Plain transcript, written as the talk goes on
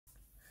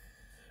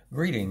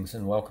Greetings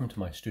and welcome to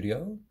my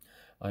studio.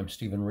 I'm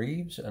Stephen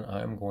Reeves and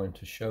I'm going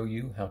to show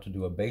you how to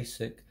do a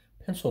basic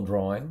pencil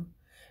drawing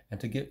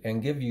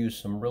and give you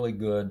some really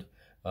good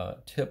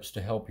tips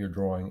to help your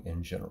drawing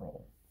in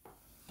general.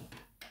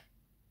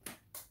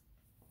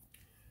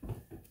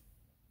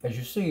 As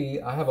you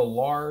see, I have a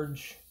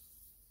large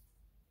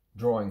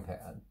drawing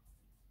pad.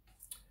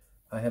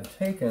 I have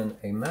taken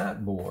a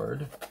mat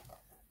board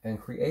and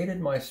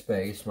created my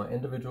space, my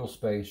individual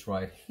space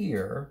right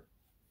here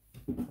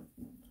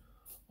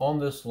on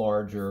this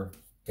larger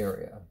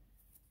area.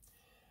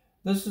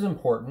 This is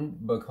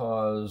important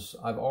because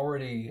I've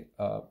already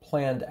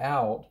planned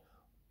out,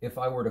 if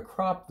I were to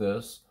crop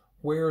this,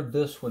 where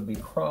this would be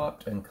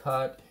cropped and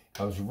cut.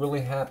 I was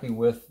really happy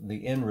with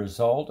the end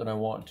result and I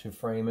want to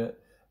frame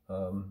it,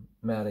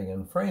 matting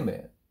and frame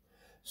it.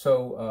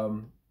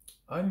 So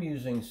I'm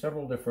using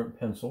several different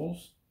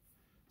pencils,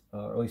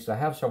 or at least I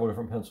have several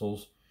different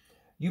pencils.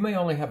 You may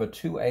only have a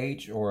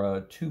 2H or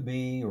a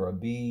 2B or a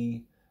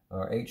B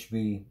or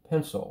HB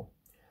pencil.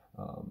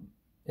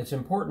 It's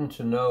important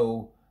to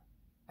know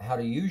how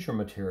to use your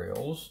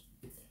materials,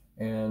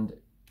 and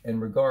in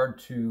regard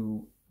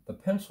to the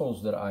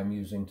pencils that I'm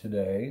using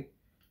today,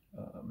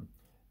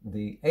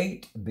 the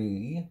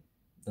 8B,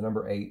 the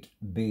number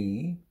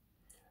 8B,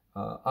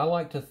 I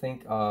like to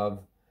think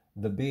of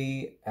the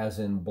B as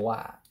in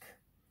black,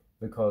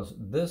 because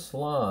this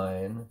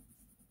line,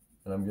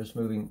 and I'm just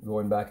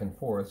going back and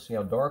forth, see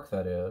how dark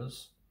that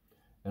is.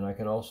 And I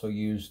can also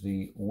use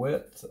the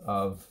width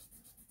of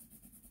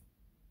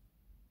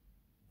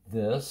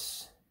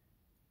this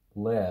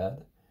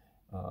lead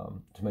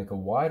to make a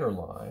wider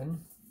line,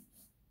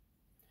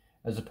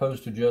 as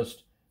opposed to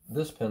just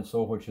this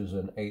pencil, which is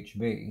an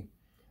HB,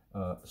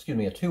 excuse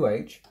me, a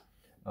 2H.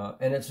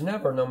 And it's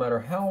never, no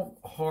matter how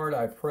hard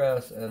I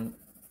press and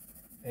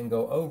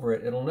go over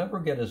it, it'll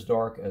never get as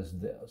dark as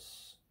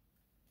this.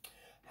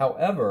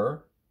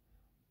 However,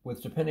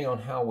 depending on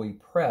how we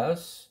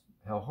press,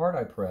 how hard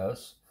I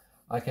press,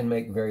 I can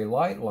make very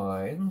light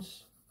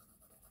lines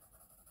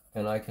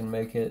and I can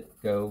make it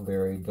go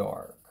very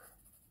dark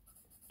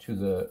to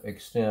the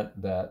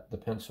extent that the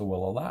pencil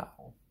will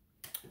allow.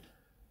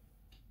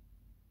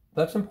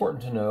 That's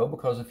important to know,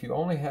 because if you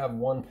only have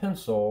one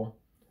pencil,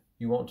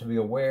 you want to be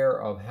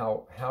aware of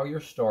how you're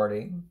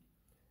starting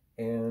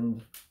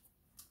and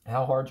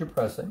how hard you're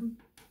pressing.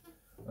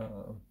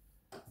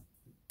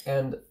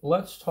 And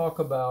let's talk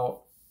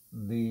about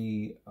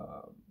the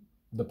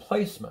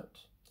placement.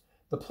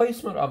 The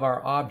placement of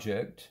our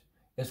object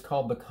is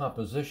called the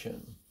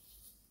composition.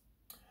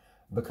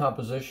 The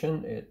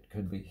composition, it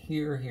could be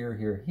here, here,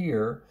 here,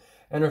 here.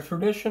 And a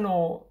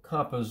traditional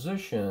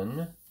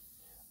composition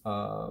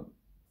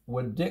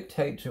would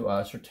dictate to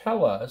us or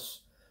tell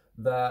us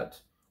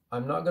that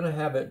I'm not going to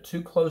have it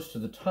too close to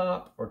the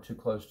top or too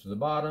close to the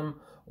bottom,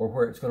 or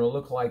where it's going to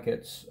look like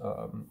it's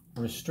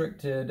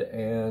restricted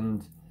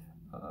and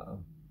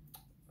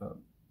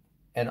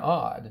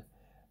odd.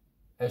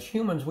 As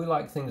humans, we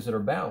like things that are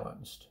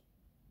balanced.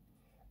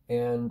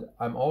 And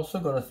I'm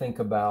also going to think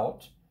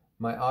about,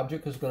 my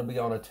object is going to be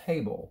on a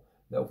table.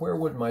 Now, where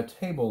would my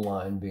table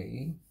line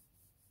be?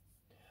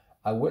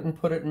 I wouldn't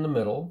put it in the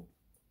middle,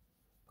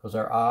 because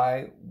our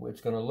eye,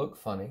 it's going to look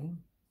funny.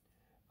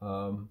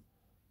 I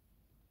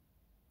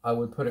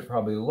would put it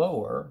probably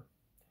lower.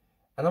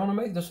 And I'm going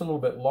to make this a little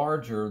bit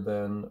larger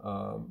than,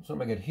 so I'm going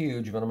to make it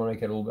huge, but I'm going to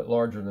make it a little bit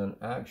larger than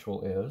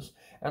actual is.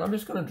 And I'm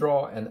just going to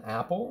draw an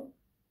apple.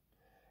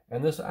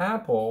 And this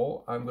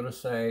apple, I'm going to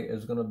say,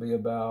 is going to be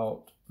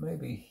about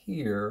maybe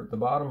here, the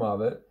bottom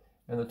of it,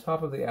 and the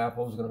top of the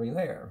apple is going to be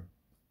there.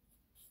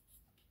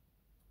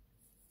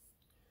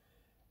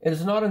 It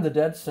is not in the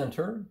dead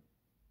center,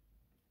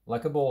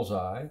 like a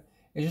bullseye.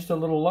 It's just a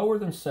little lower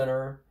than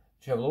center.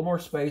 You have a little more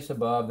space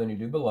above than you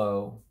do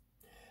below.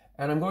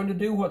 And I'm going to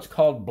do what's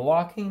called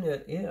blocking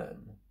it in.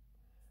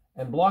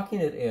 And blocking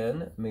it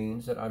in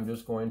means that I'm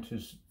just going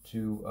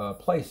to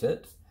place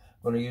it.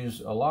 I'm going to use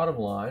a lot of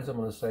lines. I'm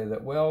going to say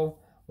that, well,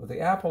 with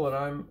the apple that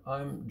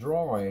I'm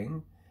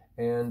drawing,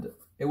 and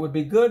it would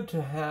be good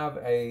to have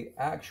an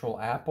actual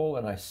apple,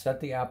 and I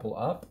set the apple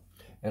up,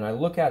 and I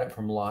look at it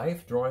from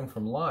life. Drawing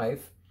from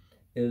life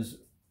is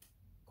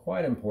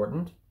quite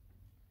important.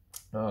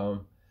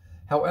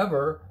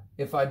 However,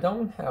 if I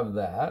don't have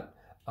that,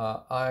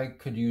 I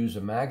could use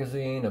a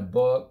magazine, a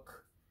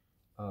book,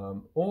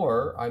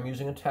 or I'm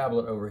using a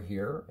tablet over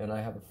here, and I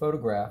have a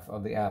photograph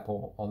of the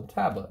apple on the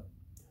tablet.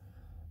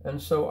 And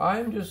so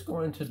I'm just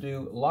going to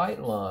do light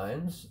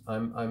lines.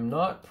 I'm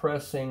not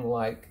pressing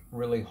like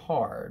really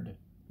hard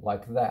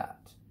like that.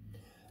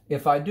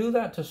 If I do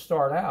that to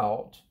start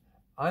out,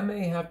 I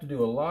may have to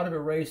do a lot of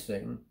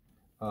erasing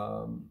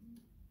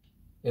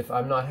if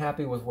I'm not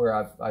happy with where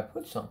I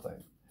put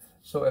something.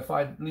 So if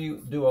I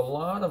do a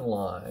lot of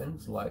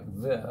lines like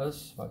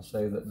this, if I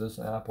say that this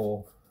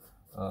apple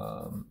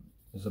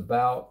is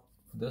about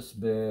this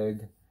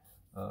big,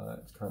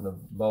 it's kind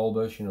of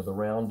bulbous, you know, the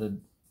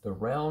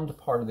round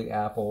part of the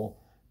apple,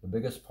 the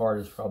biggest part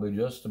is probably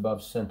just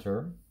above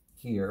center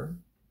here.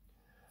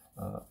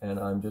 And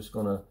I'm just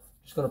gonna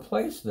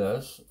place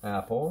this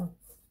apple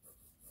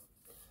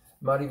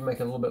Might even make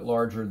it a little bit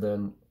larger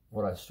than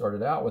what I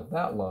started out with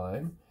that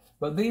line.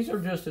 But these are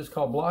just, it's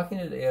called blocking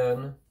it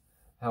in.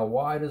 How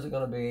wide is it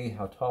going to be?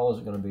 How tall is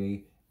it going to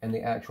be? And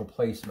the actual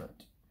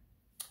placement.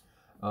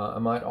 I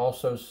might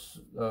also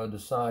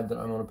decide that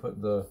I'm going to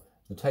put the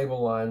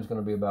table line is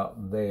going to be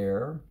about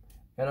there.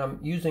 And I'm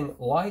using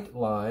light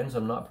lines.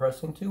 I'm not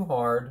pressing too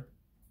hard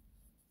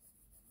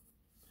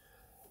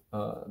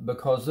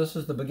because this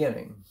is the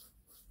beginning.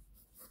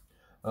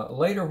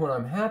 Later, when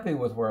I'm happy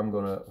with where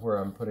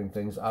I'm putting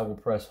things, I will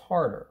press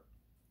harder.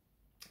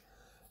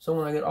 So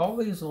when I get all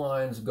these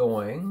lines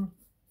going,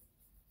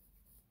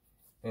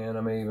 and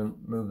I may even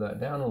move that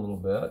down a little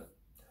bit,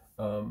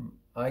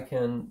 I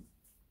can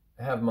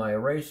have my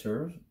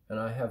erasers, and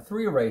I have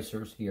 3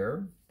 erasers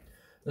here.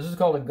 This is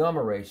called a gum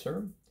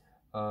eraser,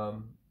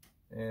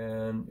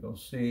 and you'll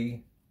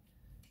see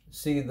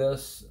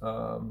this,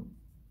 the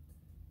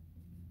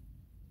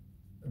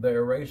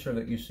eraser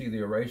that you see, the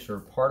eraser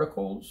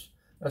particles.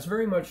 That's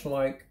very much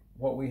like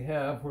what we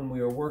have when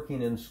we are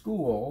working in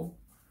school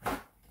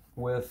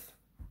with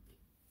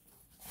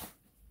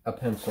a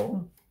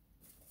pencil.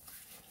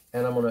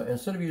 And I'm going to,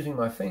 instead of using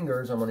my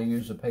fingers, I'm going to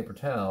use a paper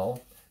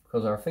towel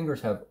because our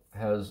fingers have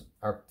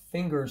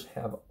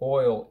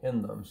oil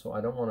in them, so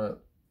I don't want to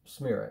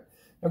smear it.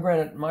 Now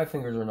granted, my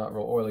fingers are not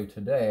real oily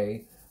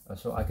today,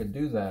 so I could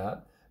do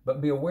that,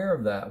 but be aware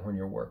of that when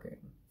you're working.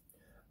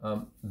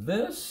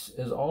 This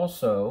is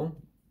also,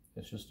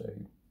 it's just a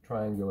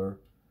triangular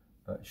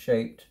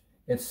shaped.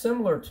 It's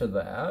similar to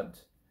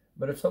that,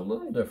 but it's a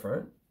little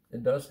different.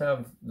 It does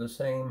have the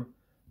same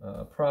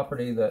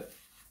property that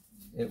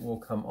it will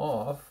come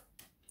off,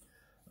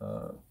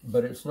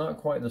 but it's not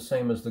quite the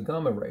same as the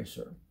gum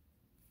eraser.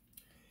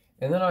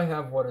 And then I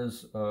have what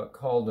is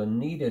called a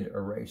kneaded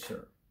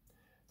eraser.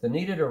 The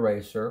kneaded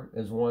eraser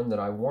is one that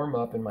I warm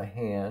up in my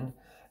hand.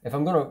 If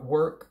I'm going to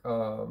work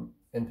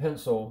in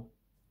pencil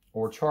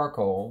or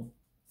charcoal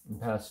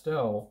and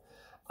pastel,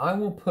 I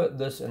will put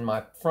this in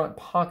my front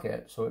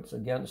pocket so it's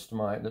against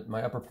my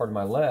upper part of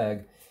my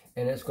leg,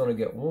 and it's going to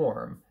get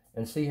warm.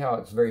 And see how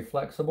it's very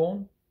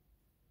flexible?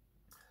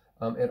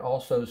 It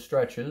also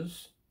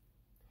stretches.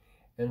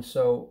 And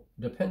so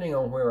depending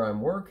on where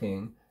I'm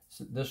working,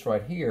 this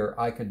right here,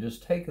 I could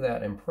just take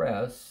that and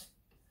press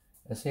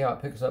and see how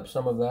it picks up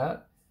some of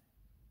that.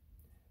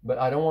 But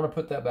I don't want to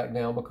put that back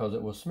down because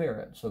it will smear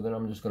it. So then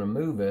I'm just going to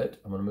move it.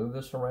 I'm going to move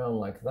this around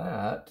like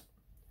that,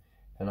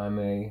 and I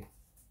may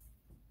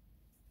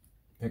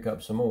pick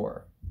up some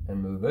more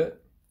and move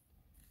it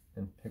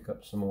and pick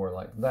up some more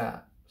like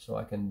that. So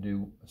I can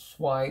do a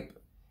swipe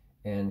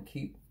and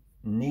keep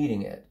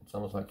kneading it. It's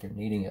almost like you're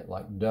kneading it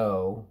like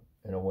dough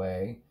in a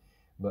way.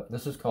 But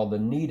this is called the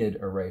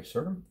kneaded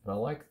eraser, and I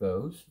like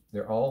those.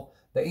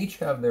 They each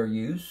have their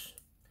use,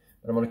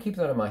 but I'm going to keep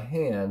that in my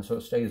hand so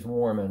it stays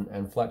warm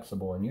and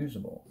flexible and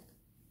usable.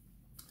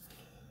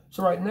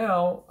 So right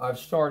now I've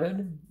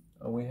started.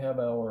 We have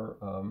our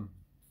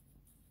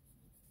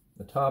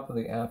the top of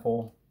the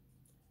apple,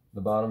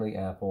 the bottom of the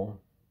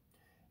apple,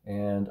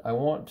 and I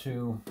want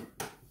to.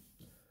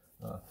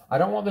 I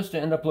don't want this to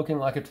end up looking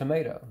like a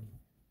tomato.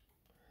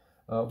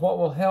 What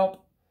will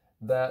help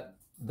that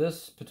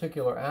this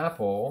particular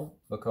apple,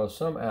 because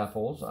some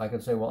apples, I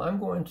could say, well, I'm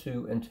going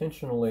to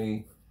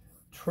intentionally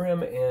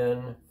trim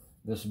in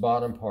this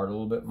bottom part a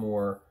little bit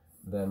more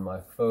than my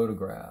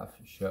photograph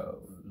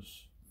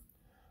shows.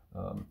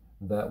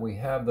 That we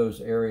have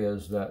those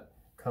areas that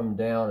come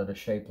down at a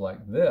shape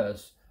like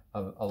this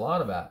of a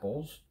lot of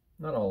apples,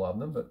 not all of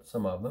them, but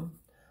some of them.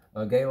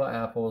 Gala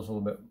apple is a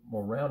little bit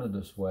more rounded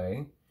this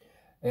way.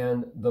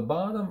 And the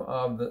bottom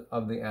of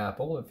the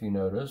apple, if you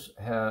notice,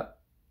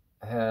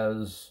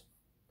 has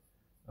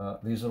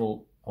these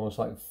little, almost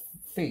like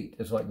feet.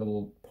 It's like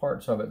little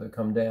parts of it that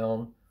come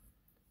down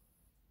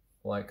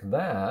like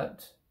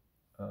that.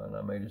 And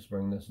I may just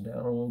bring this down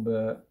a little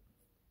bit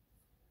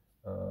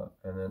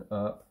and then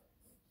up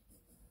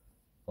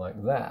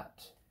like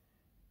that.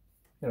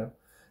 You know,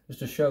 just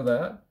to show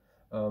that.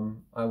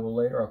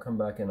 I'll come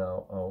back and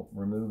I'll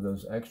remove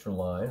those extra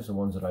lines, the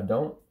ones that I'm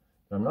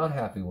not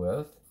happy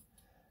with.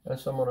 And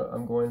so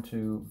I'm going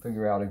to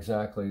figure out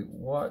exactly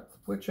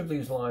which of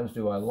these lines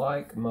do I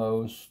like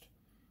most.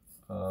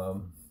 Do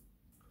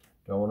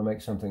I want to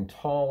make something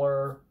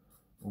taller,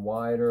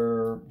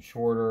 wider,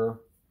 shorter?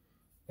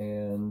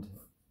 And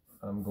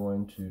I'm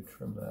going to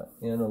trim that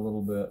in a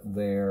little bit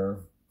there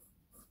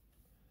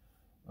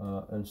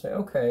and say,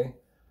 okay,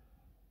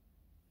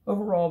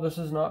 overall this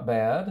is not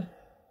bad.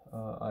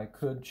 I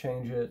could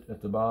change it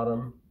at the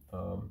bottom.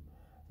 I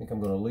think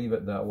I'm going to leave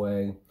it that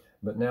way.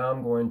 But now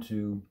I'm going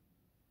to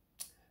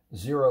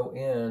zero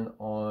in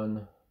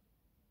on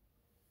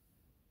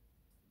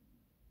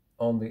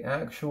the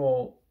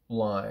actual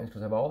lines,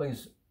 because I have all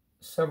these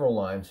several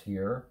lines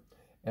here,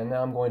 and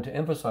now I'm going to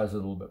emphasize it a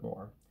little bit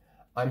more.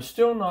 I'm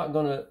still not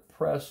going to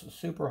press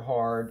super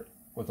hard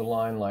with a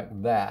line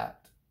like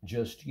that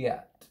just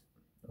yet,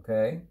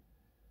 okay?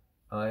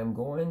 I'm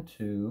doing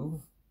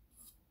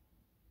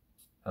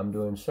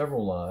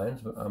several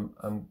lines, but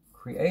I'm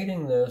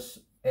creating this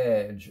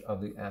edge of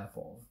the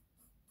apple.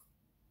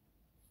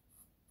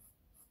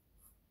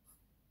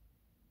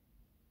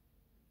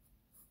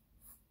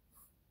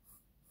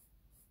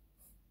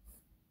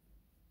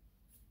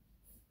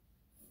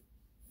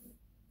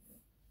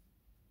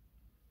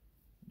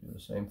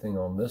 same thing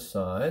on this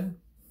side.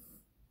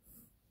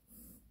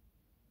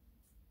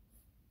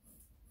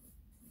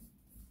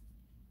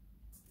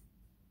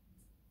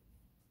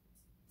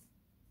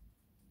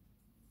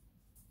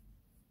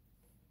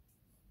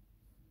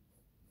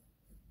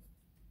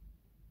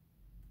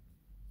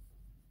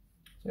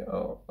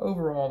 So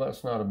overall,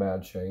 that's not a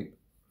bad shape.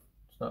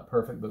 It's not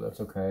perfect, but that's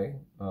okay.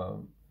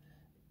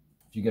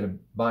 If you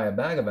buy a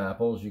bag of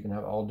apples, you can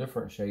have all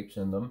different shapes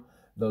in them,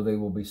 though they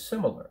will be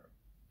similar.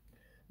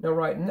 Now,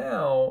 right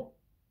now,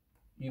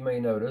 you may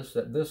notice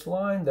that this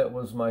line that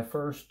was my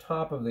first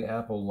top of the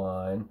apple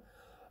line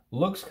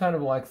looks kind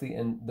of like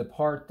the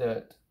part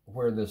that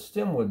where the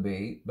stem would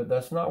be, but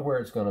that's not where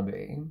it's going to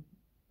be,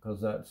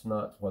 because that's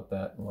not what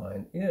that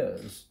line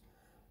is.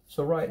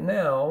 So right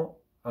now,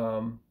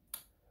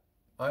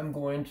 I'm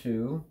going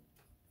to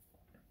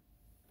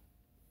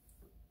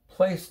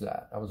place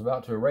that. I was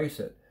about to erase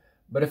it.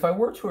 But if I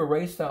were to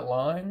erase that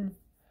line,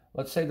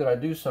 let's say that I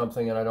do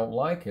something and I don't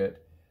like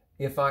it,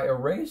 if I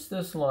erase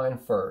this line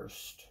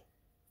first,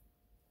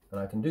 and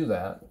I can do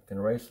that, I can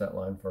erase that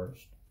line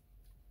first,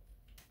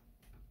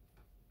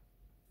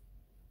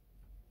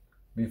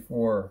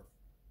 before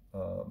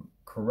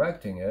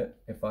correcting it,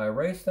 if I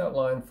erase that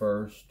line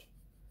first,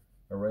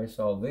 erase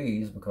all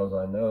these because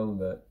I know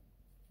that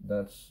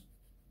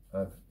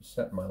I've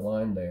set my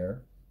line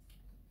there.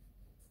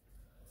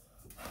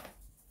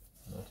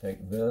 I'll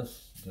take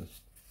this,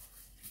 just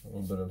a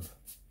little bit of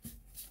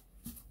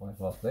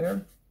wipe off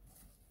there.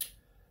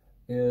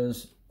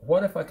 Is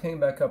what if I came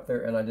back up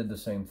there and I did the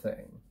same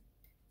thing?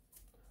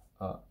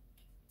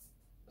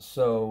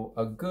 So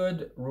a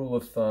good rule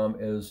of thumb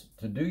is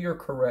to do your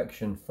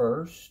correction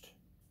first.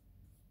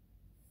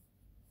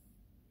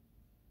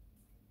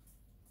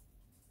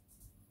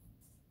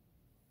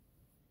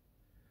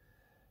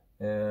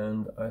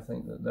 And I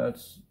think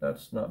that's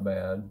not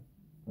bad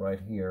right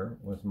here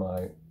with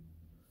my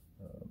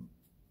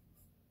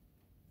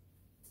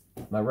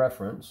my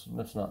reference.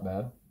 That's not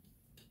bad.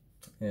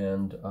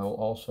 And I'll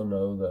also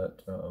know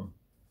that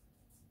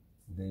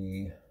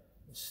the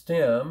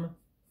stem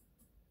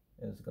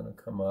is going to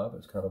come up.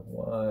 It's kind of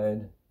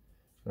wide.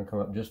 It's going to come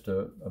up just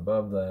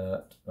above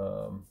that,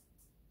 kind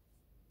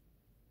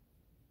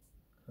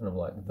of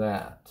like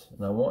that.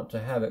 And I want to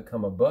have it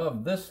come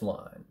above this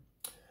line.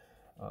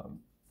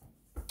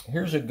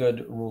 Here's a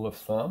good rule of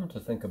thumb to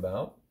think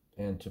about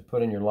and to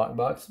put in your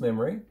lockbox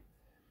memory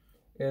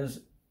is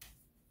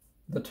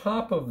the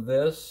top of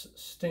this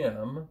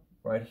stem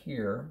right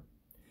here.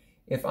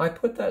 If I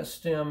put that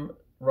stem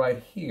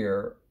right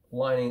here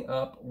lining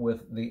up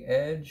with the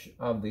edge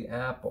of the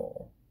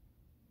apple,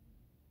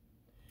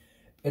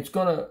 it's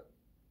going to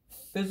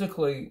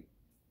physically,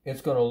 it's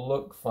going to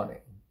look funny.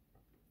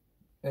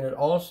 And it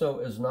also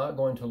is not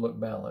going to look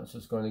balanced.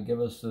 It's going to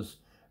give us this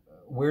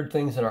weird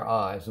things in our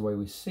eyes, the way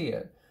we see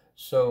it.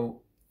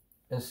 So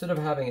instead of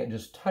having it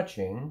just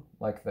touching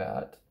like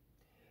that,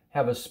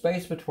 have a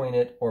space between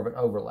it or an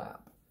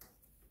overlap.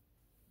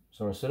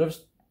 So instead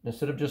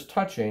of just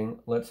touching,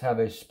 let's have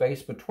a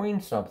space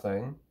between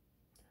something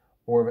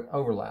or an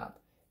overlap.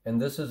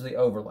 And this is the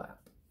overlap,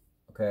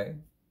 okay?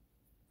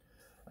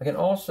 I can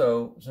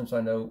also, since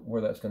I know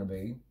where that's going to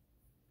be,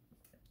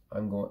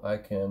 I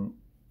can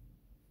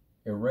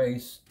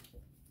erase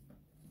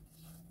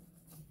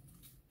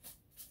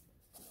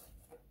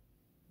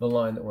the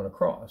line that went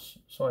across.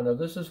 So I know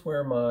this is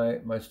where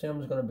my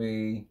stem is going to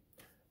be.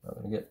 I'm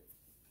not going to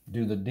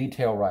do the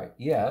detail right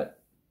yet.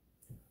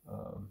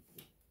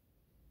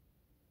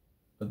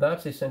 But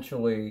that's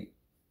essentially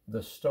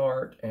the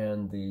start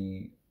and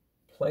the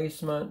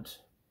placement.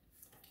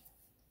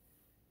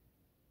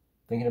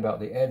 Thinking about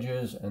the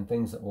edges and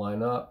things that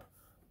line up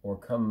or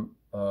come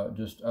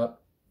just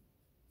up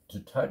to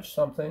touch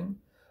something.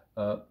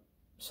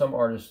 Some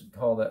artists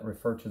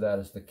refer to that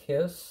as the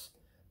kiss.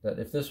 That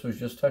if this was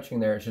just touching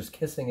there, it's just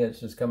kissing it,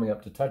 it's just coming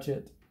up to touch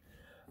it.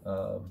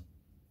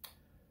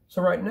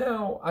 So right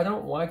now, I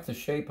don't like the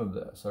shape of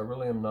this. I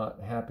really am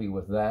not happy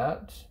with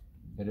that.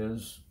 It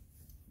is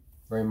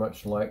very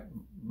much like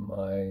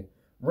my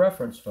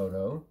reference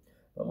photo.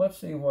 But let's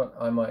see what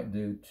I might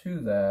do to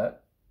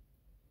that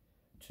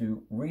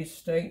to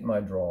restate my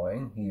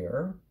drawing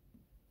here.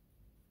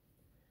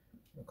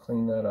 I'll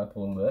clean that up a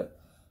little bit.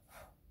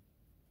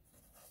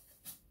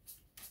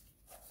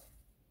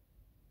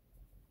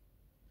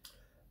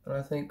 And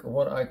I think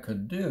what I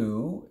could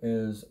do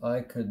is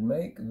I could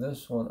make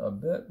this one a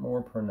bit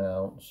more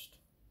pronounced.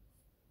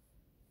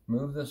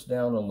 Move this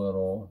down a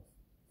little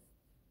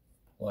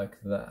like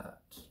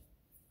that.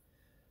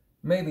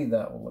 Maybe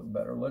that will look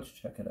better. Let's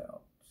check it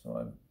out.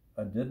 So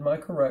I did my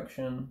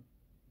correction.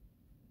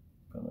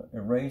 I'm going to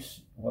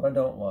erase what I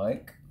don't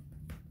like.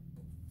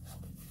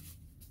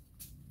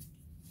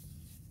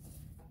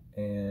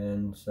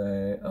 And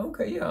say,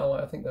 okay, yeah,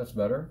 I think that's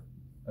better.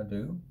 I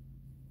do.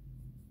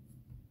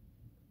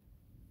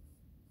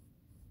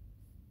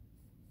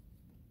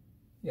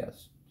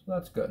 Yes, so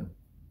that's good.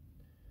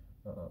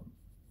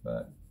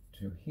 Back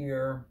to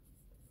here,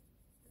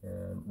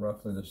 and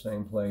roughly the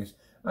same place.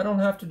 I don't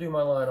have to do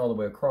my line all the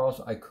way across.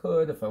 I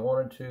could if I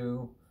wanted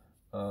to.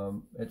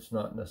 it's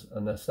not a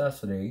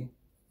necessity.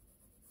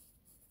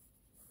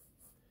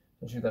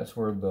 Actually, that's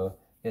where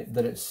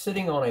that it's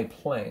sitting on a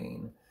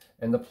plane,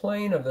 and the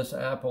plane of this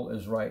apple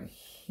is right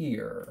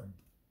here.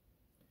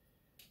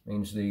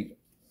 Means the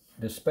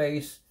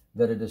space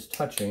that it is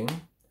touching,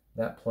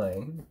 that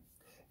plane,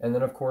 and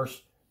then of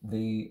course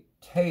the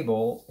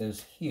table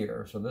is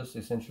here. So this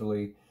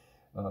essentially,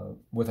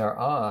 with our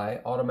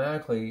eye,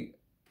 automatically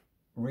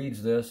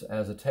reads this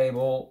as a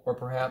table or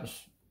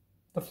perhaps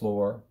the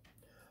floor.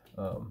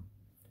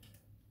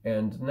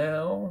 And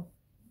now,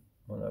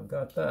 when I've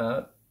got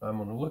that, I'm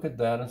going to look at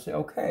that and say,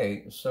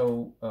 okay,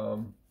 so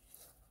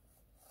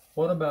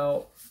what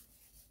about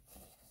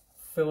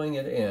filling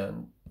it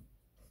in,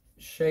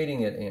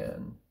 shading it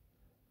in,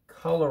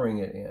 coloring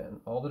it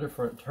in, all the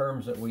different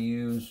terms that we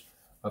use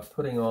of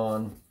putting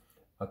on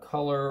a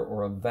color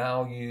or a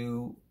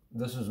value.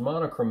 This is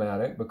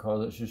monochromatic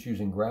because it's just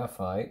using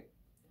graphite.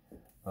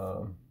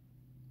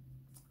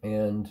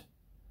 And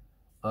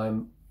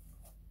I'm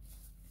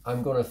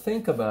going to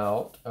think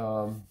about,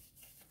 I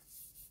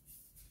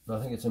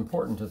think it's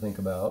important to think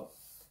about,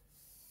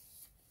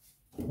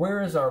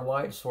 where is our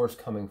light source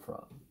coming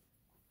from?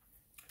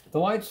 The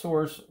light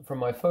source from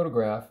my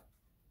photograph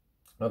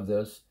of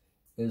this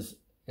is,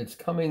 it's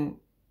coming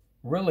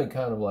really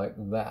kind of like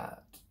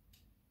that.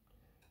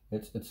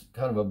 It's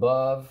kind of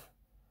above.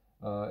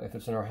 If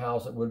it's in our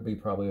house, it would be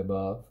probably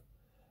above.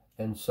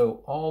 And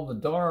so all the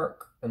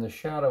dark and the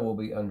shadow will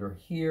be under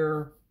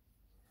here.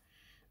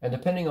 And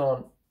depending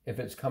on if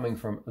it's coming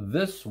from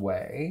this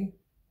way,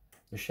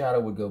 the shadow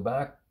would go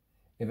back.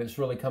 If it's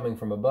really coming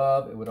from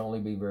above, it would only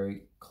be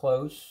very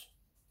close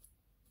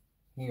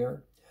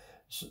here.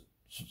 So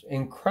it's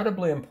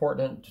incredibly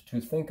important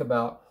to think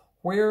about,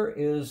 where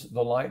is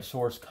the light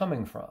source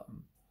coming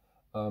from?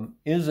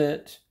 Is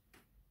it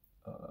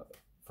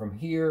from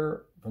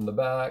here, from the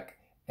back?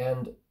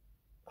 And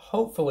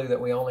hopefully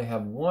that we only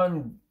have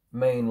one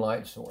main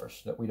light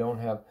source, that we don't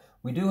have,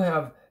 we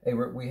have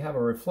a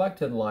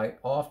reflected light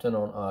often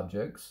on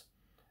objects,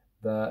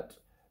 that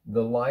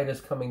the light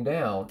is coming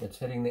down, it's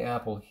hitting the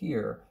apple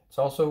here. It's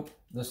also,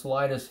 this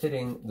light is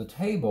hitting the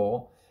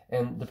table,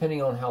 and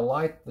depending on how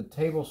light the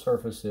table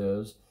surface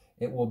is,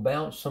 it will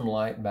bounce some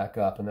light back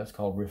up, and that's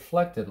called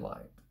reflected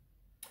light.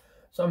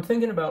 So I'm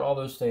thinking about all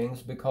those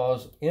things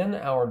because in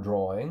our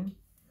drawing,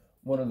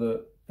 one of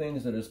the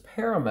things that is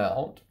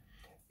paramount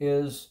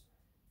is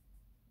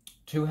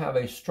to have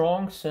a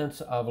strong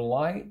sense of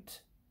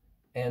light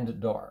and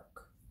dark.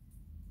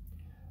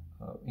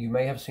 You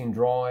may have seen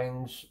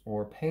drawings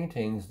or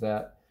paintings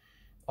that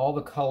all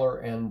the color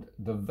and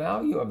the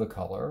value of the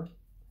color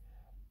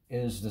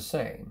is the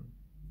same.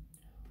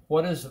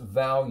 What is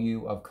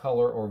value of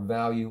color or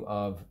value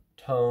of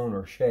tone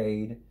or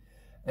shade?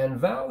 And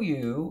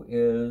value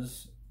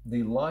is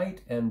the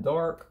light and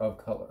dark of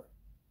color.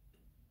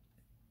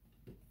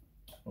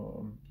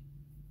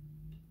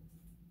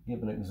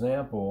 Give an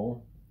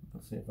example.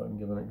 Let's see if I can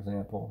give an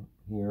example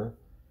here.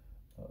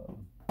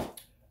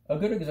 A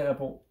good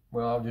example.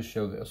 Well, I'll just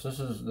show this. This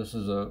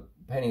is a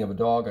painting of a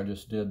dog I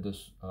just did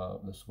this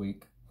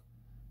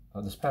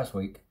past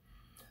week.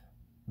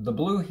 The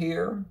blue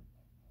here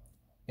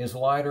is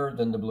lighter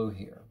than the blue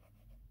here.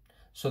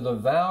 So the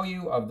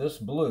value of this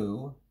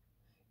blue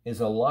is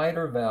a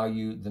lighter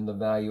value than the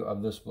value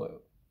of this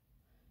blue.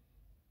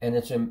 And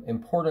it's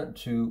important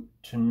to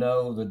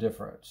know the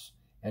difference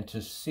and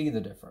to see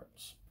the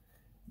difference.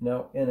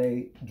 Now, in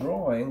a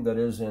drawing that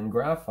is in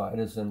graphite,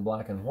 is in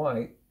black and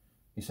white,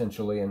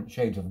 essentially in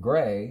shades of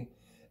gray,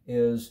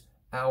 is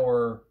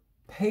our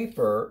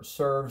paper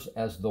serves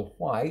as the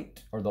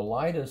white or the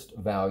lightest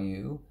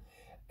value,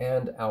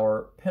 and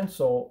our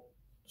pencil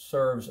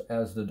serves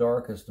as the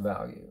darkest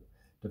value,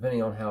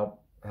 depending on how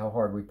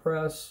hard we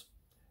press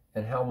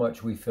and how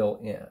much we fill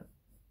in.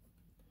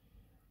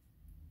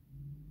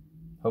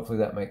 Hopefully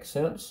that makes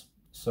sense.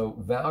 So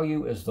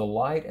value is the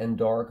light and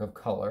dark of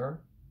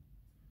color,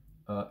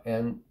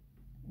 and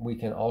we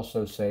can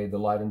also say the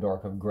light and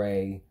dark of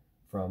gray,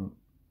 from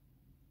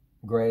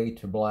gray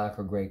to black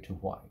or gray to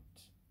white.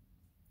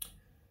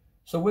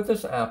 So with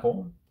this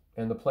apple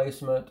and the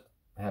placement,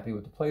 happy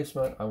with the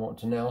placement, I want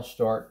to now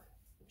start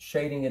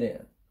shading it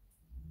in.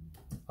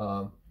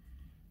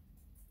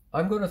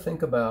 I'm going to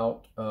think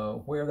about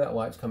where that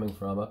light's coming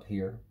from up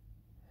here.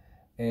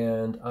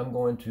 And I'm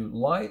going to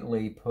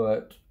lightly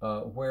put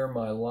where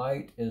my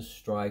light is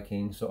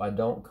striking, so I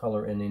don't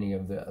color in any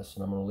of this.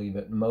 And I'm going to leave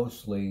it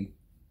mostly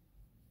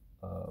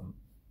up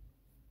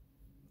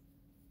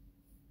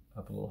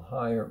a little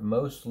higher,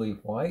 mostly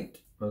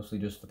white, mostly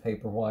just the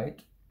paper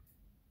white.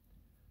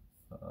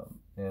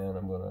 And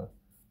it's going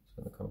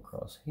to come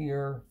across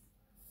here,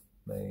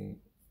 may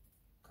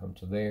come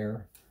to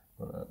there.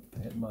 I'm going to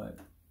hit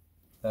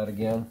that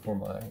again for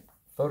my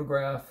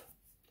photograph.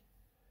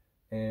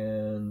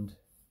 And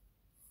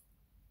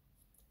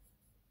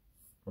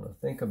I'm going to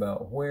think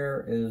about,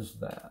 where is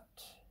that?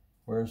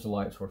 Where's the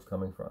light source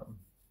coming from?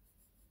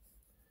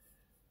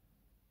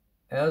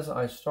 As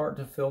I start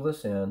to fill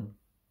this in,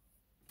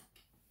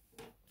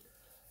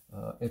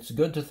 it's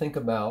good to think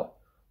about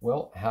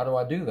Well, how do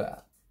I do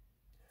that?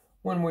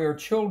 When we are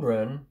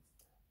children,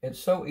 it's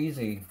so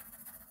easy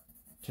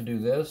to do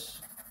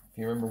this. If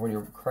you remember when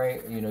you're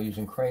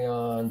using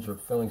crayons or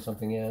filling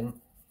something in,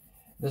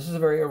 this is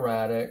very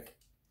erratic,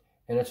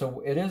 and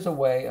it is a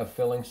way of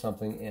filling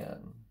something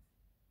in.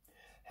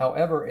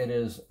 However, it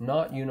is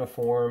not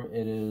uniform.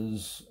 It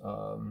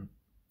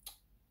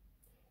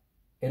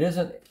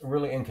isn't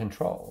really in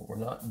control. We're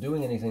not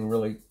doing anything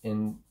really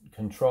in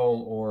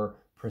control or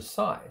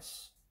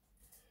precise.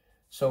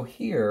 So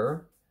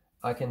here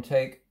I can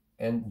take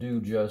and do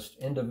just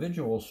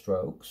individual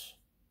strokes.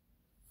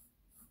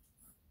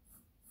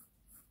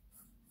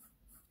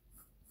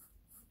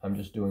 I'm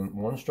just doing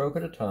one stroke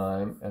at a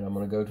time, and I'm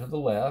going to go to the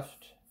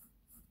left.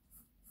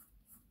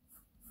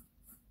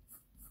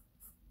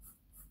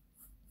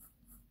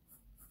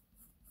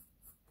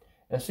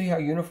 And see how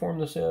uniform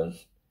this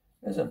is?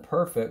 It isn't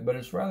perfect, but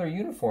it's rather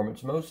uniform.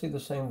 It's mostly the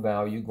same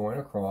value going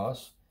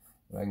across.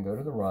 And I can go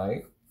to the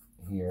right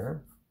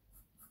here.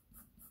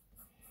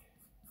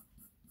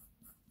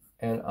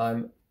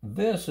 And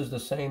this is the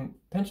same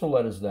pencil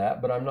lead as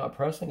that, but I'm not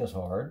pressing as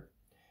hard.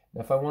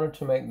 Now, if I wanted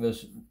to make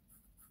this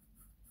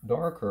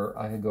darker,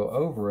 I could go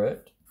over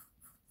it.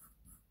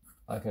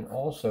 I can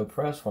also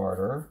press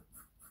harder.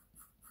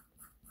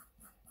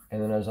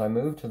 And then as I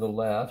move to the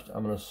left,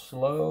 I'm going to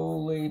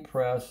slowly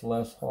press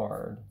less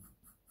hard.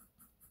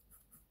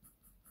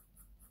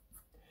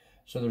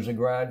 So there's a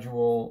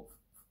gradual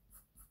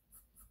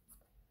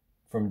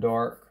from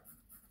dark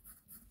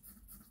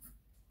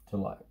to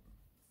light.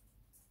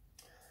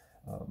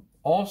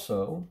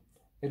 Also,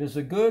 it is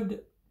a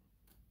good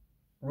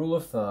rule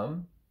of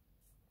thumb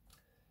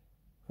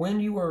when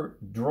you are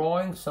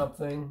drawing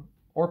something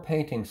or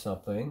painting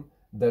something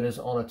that is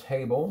on a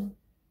table,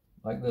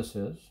 like this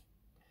is,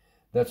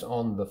 that's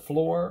on the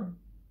floor,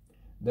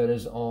 that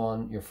is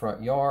on your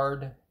front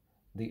yard,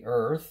 the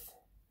earth,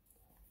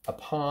 a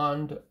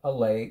pond, a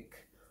lake,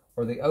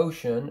 or the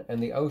ocean,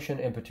 and the ocean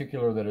in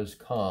particular that is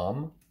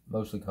calm,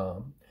 mostly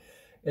calm,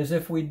 is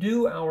if we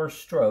do our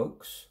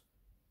strokes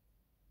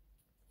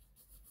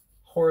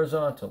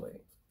horizontally.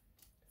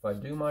 If I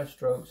do my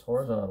strokes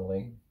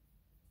horizontally,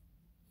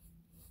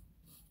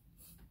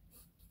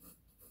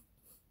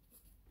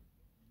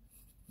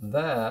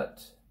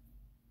 that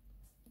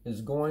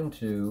is going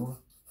to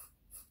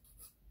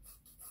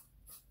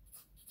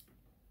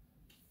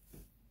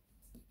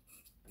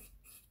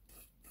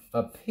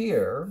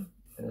appear,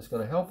 and it's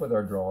going to help with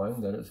our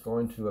drawing, that it's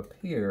going to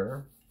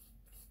appear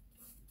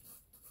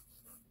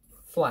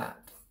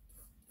flat,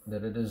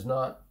 that it is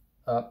not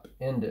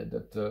upended,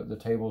 that the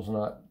table's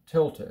not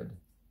tilted,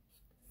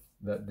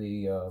 that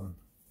the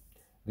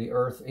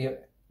earth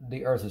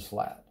is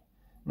flat.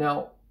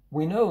 Now,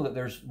 we know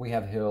that we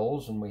have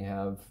hills and we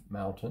have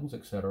mountains,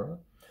 etc.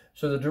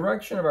 So the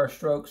direction of our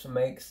strokes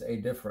makes a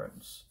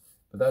difference.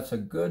 But that's a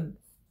good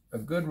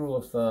rule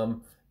of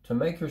thumb to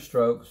make your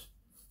strokes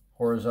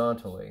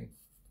horizontally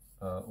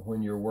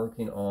when you're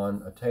working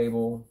on a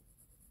table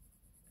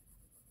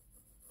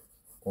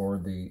or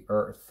the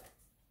earth.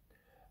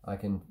 I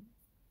can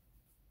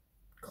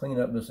clean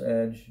up this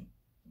edge.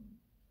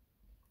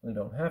 I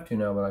don't have to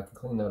now, but I can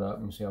clean that up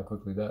and see how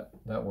quickly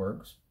that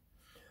works.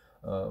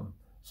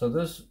 So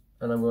this,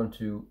 and I'm going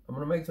to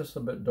make this a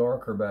bit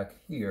darker back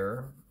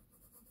here.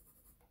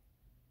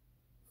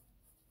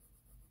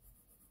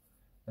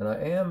 And I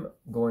am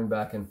going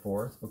back and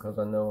forth because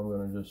I know I'm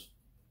going to just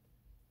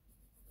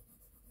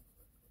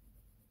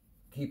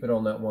keep it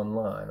on that one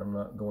line. I'm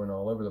not going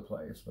all over the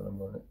place, but I'm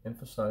going to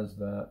emphasize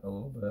that a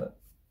little bit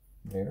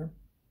there.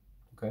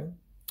 Okay.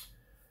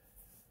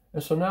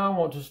 And so now I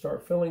want to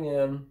start filling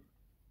in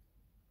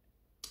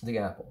the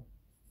apple.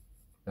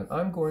 And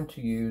I'm going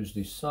to use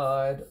the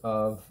side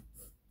of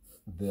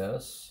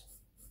this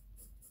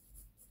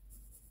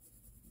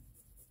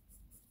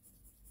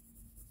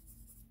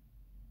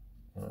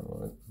and I'm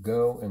going to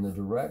go in the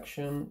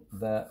direction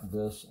that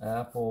this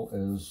apple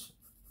is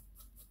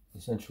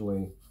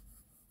essentially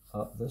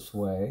up this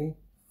way.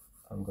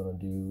 I'm going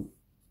to do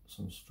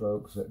some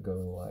strokes that go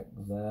like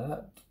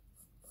that.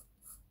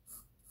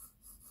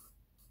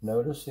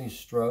 Notice these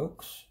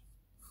strokes.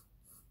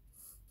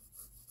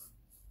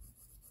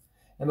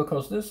 And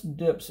because this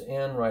dips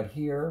in right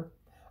here,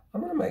 I'm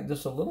going to make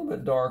this a little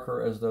bit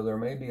darker as though there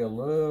may be a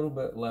little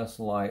bit less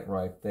light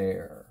right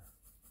there.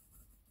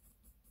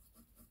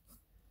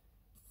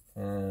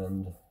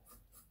 And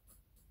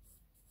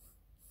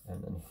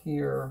then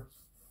here,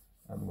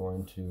 I'm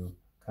going to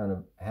kind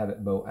of have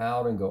it bow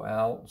out and go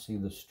out. See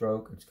the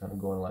stroke? It's kind of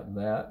going like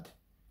that.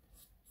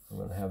 I'm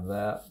going to have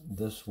that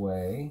this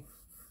way.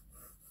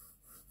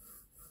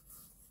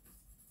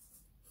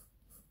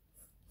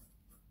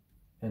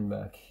 And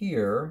back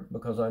here,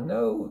 because I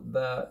know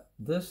that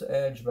this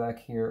edge back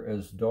here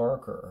is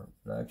darker.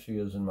 It actually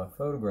is in my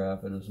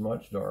photograph. It is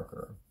much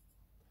darker.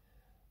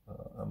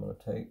 I'm going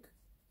to take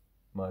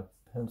my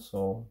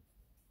pencil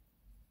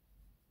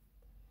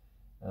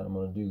and I'm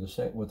going to do the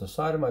same. With the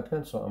side of my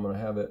pencil, I'm going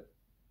to have it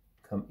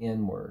come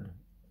inward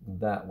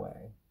that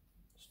way.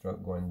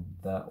 Stroke going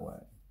that way.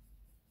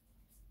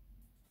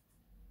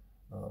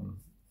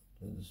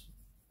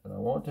 and I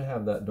want to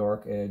have that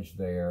dark edge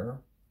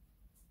there.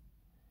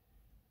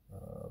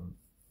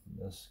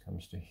 This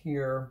comes to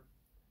here.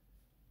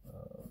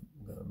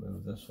 I'm going to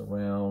move this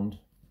around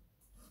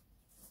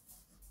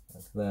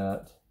like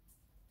that.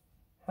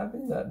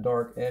 Having that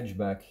dark edge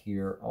back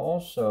here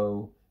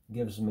also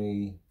gives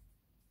me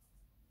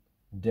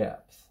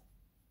depth.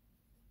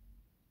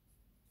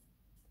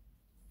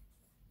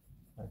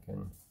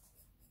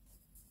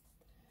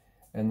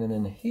 And then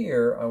in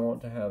here, I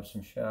want to have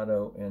some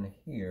shadow in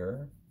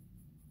here.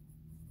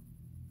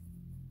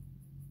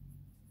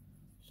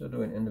 Still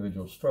doing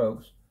individual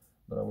strokes,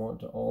 but I want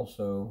to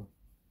also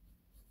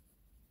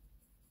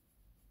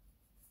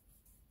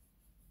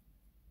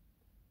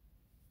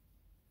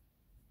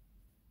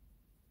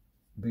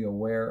be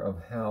aware of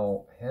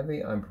how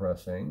heavy I'm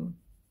pressing.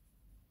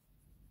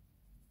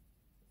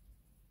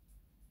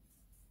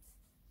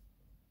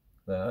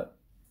 That.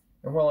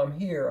 And while I'm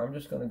here, I'm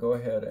just going to go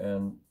ahead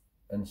and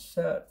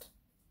set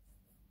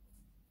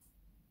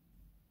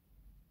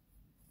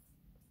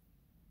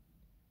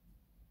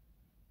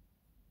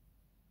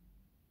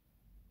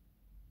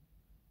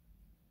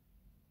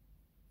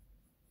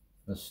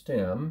the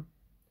stem.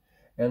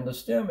 And the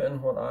stem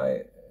in what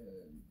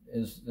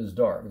is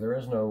dark. There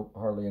is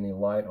hardly any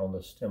light on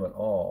the stem at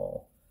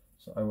all.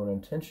 So I'm going to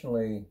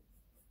intentionally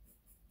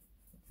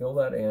fill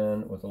that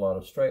in with a lot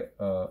of straight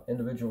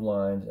individual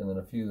lines, and then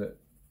a few that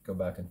go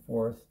back and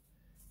forth,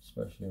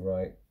 especially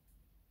right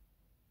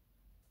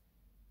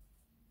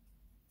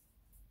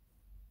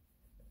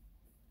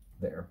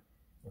there.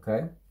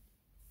 Okay.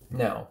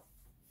 Now,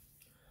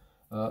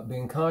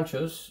 being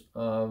conscious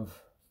of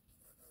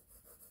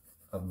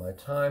my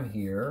time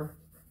here,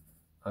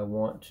 I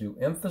want to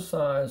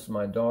emphasize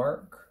my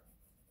dark,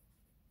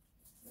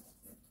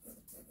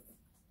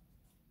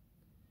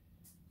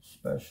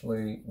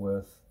 especially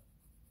with,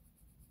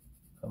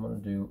 I'm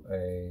going to do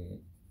a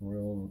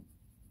real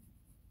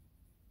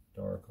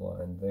dark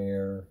line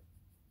there,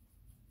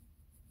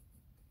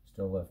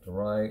 still left to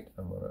right.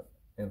 I'm going to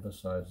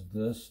emphasize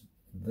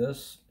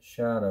this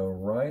shadow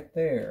right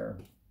there,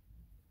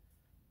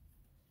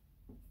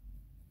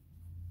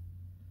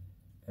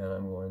 and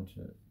I'm going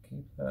to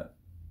keep that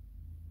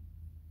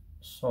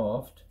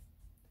soft.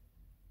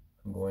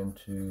 I'm going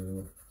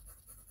to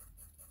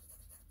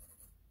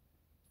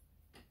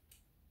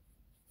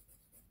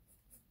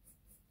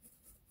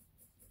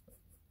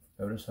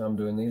notice how I'm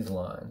doing these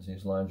lines.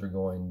 These lines are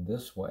going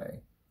this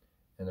way,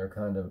 and they're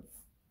kind of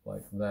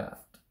like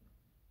that.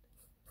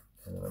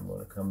 And then I'm going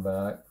to come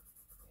back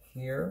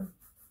here.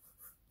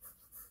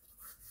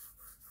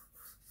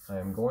 I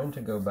am going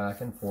to go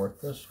back and forth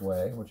this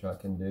way, which I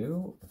can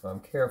do if I'm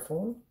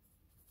careful.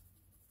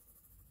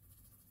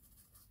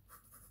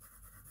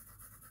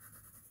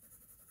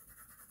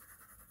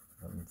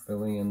 I'm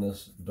filling in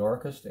this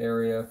darkest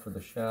area for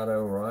the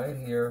shadow right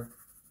here.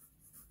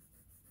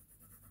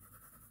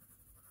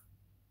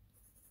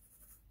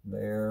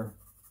 There.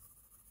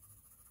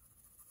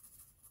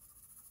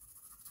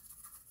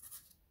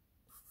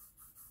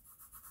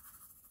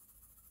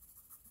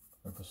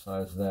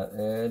 Emphasize that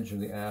edge of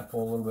the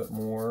apple a little bit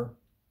more.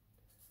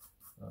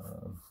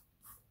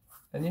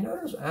 And you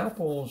notice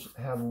apples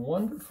have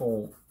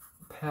wonderful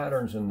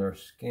patterns in their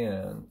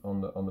skin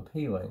on the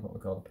peeling, what we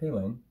call the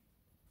peeling.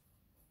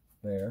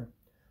 There,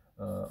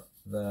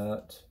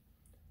 that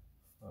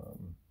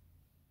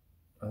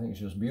I think it's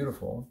just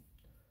beautiful.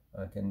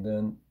 I can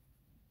then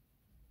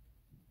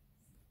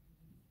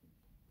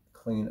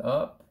clean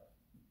up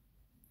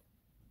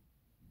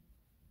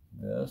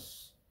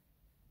this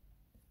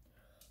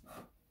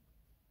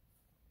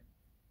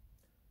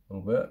a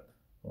little bit.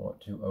 I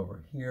want to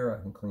over here,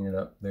 I can clean it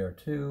up there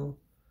too.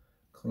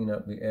 Clean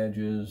up the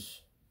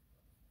edges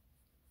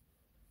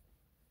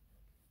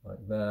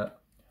like that.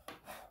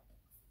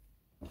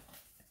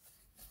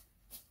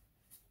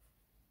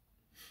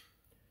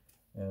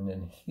 And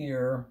in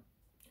here,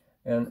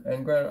 and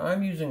granted,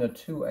 I'm using a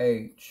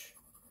 2H,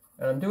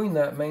 and I'm doing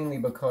that mainly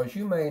because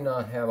you may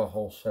not have a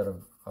whole set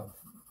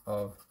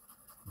of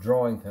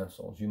drawing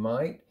pencils. You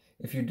might.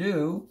 If you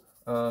do,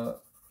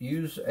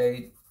 use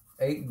a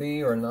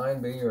 8B or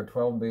 9B or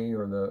 12B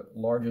or the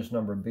largest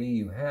number B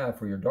you have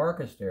for your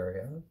darkest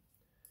area,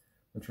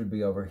 which would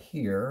be over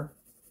here.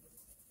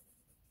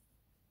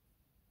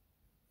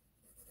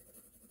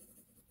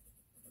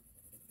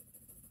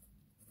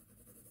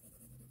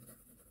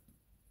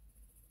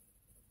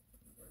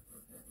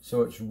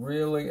 So it's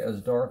really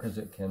as dark as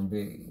it can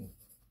be,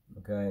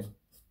 okay?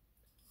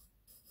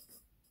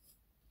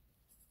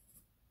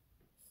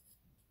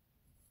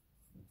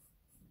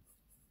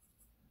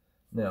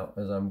 Now,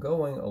 as I'm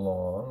going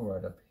along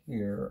right up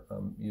here,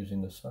 I'm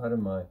using the side of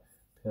my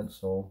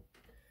pencil,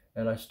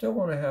 and I still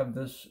want to have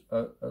this,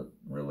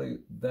 really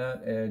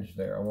that edge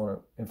there. I want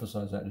to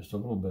emphasize that just a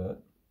little bit.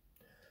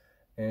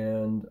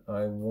 And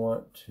I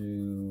want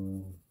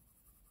to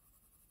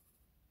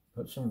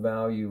put some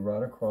value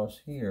right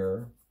across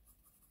here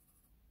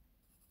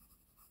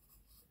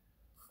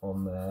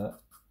on that,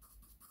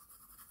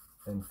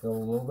 and fill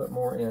a little bit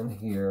more in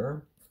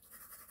here.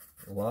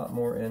 A lot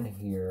more in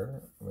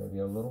here. Maybe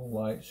a little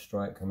light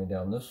stripe coming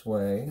down this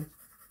way.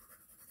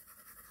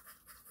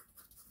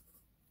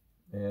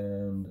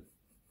 And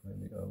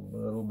maybe a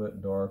little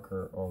bit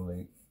darker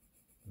on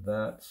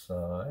that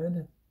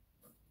side.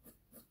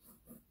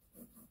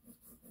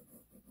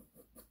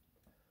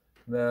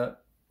 That,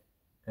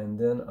 and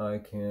then I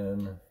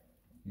can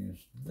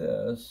use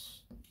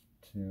this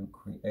to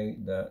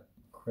create that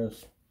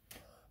crisp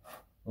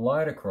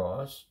light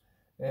across.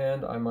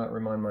 And I might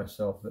remind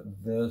myself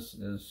that this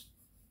is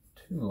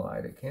too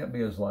light. It can't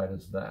be as light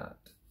as that,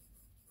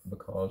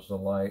 because the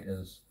light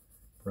is,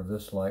 for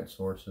this light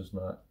source, is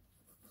not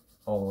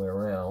all the way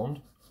around.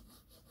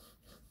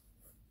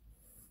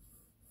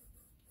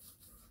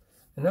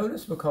 And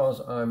notice,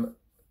 because I'm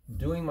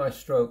doing my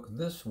stroke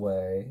this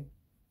way,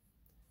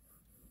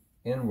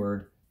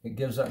 inward, it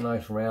gives that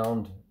nice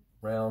round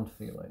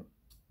feeling,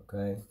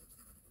 okay?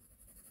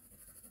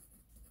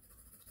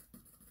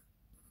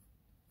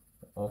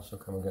 Also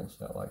come against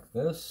that like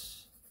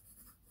this.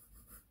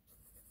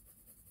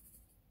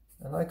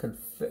 And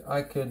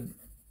I could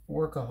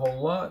work a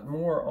whole lot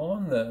more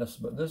on this,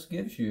 but this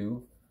gives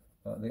you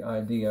the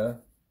idea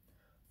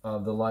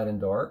of the light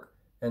and dark.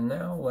 And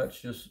now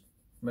let's just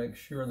make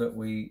sure that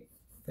we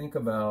think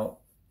about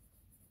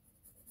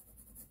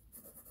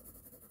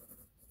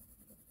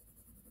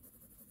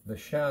the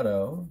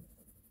shadow.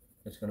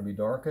 It's going to be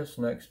darkest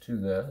next to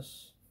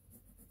this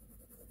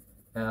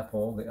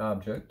apple, the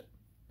object,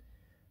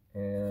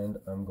 and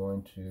I'm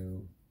going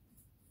to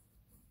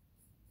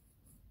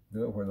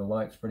do it where the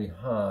light's pretty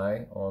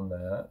high on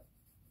that,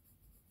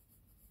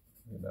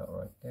 about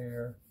right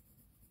there.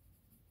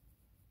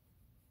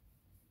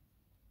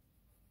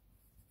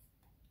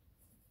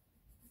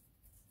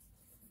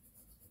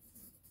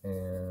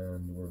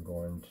 And we're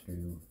going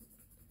to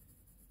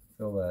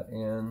fill that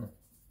in.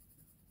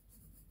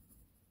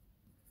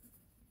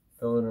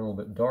 Fill it in a little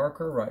bit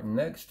darker right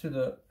next to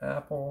the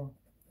apple,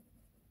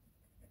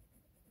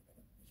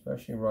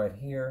 especially right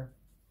here.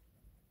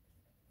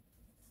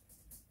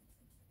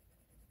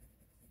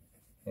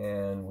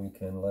 And we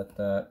can let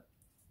that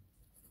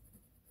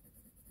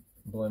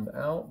blend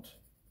out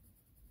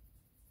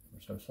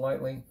so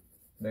slightly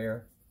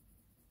there.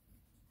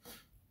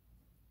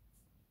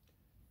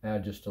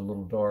 Add just a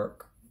little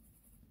dark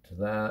to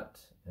that,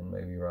 and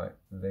maybe right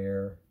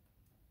there.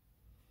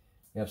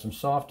 We have some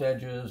soft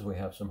edges, we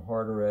have some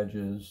harder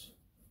edges.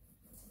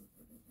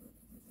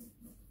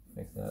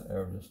 Make that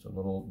just a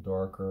little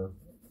darker,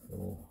 a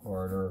little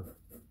harder.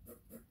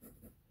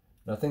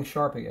 Nothing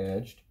Sharpie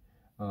edged.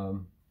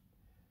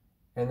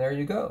 And there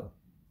you go.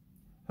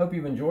 Hope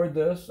you've enjoyed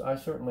this. I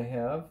certainly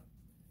have.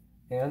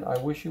 And I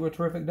wish you a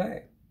terrific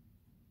day.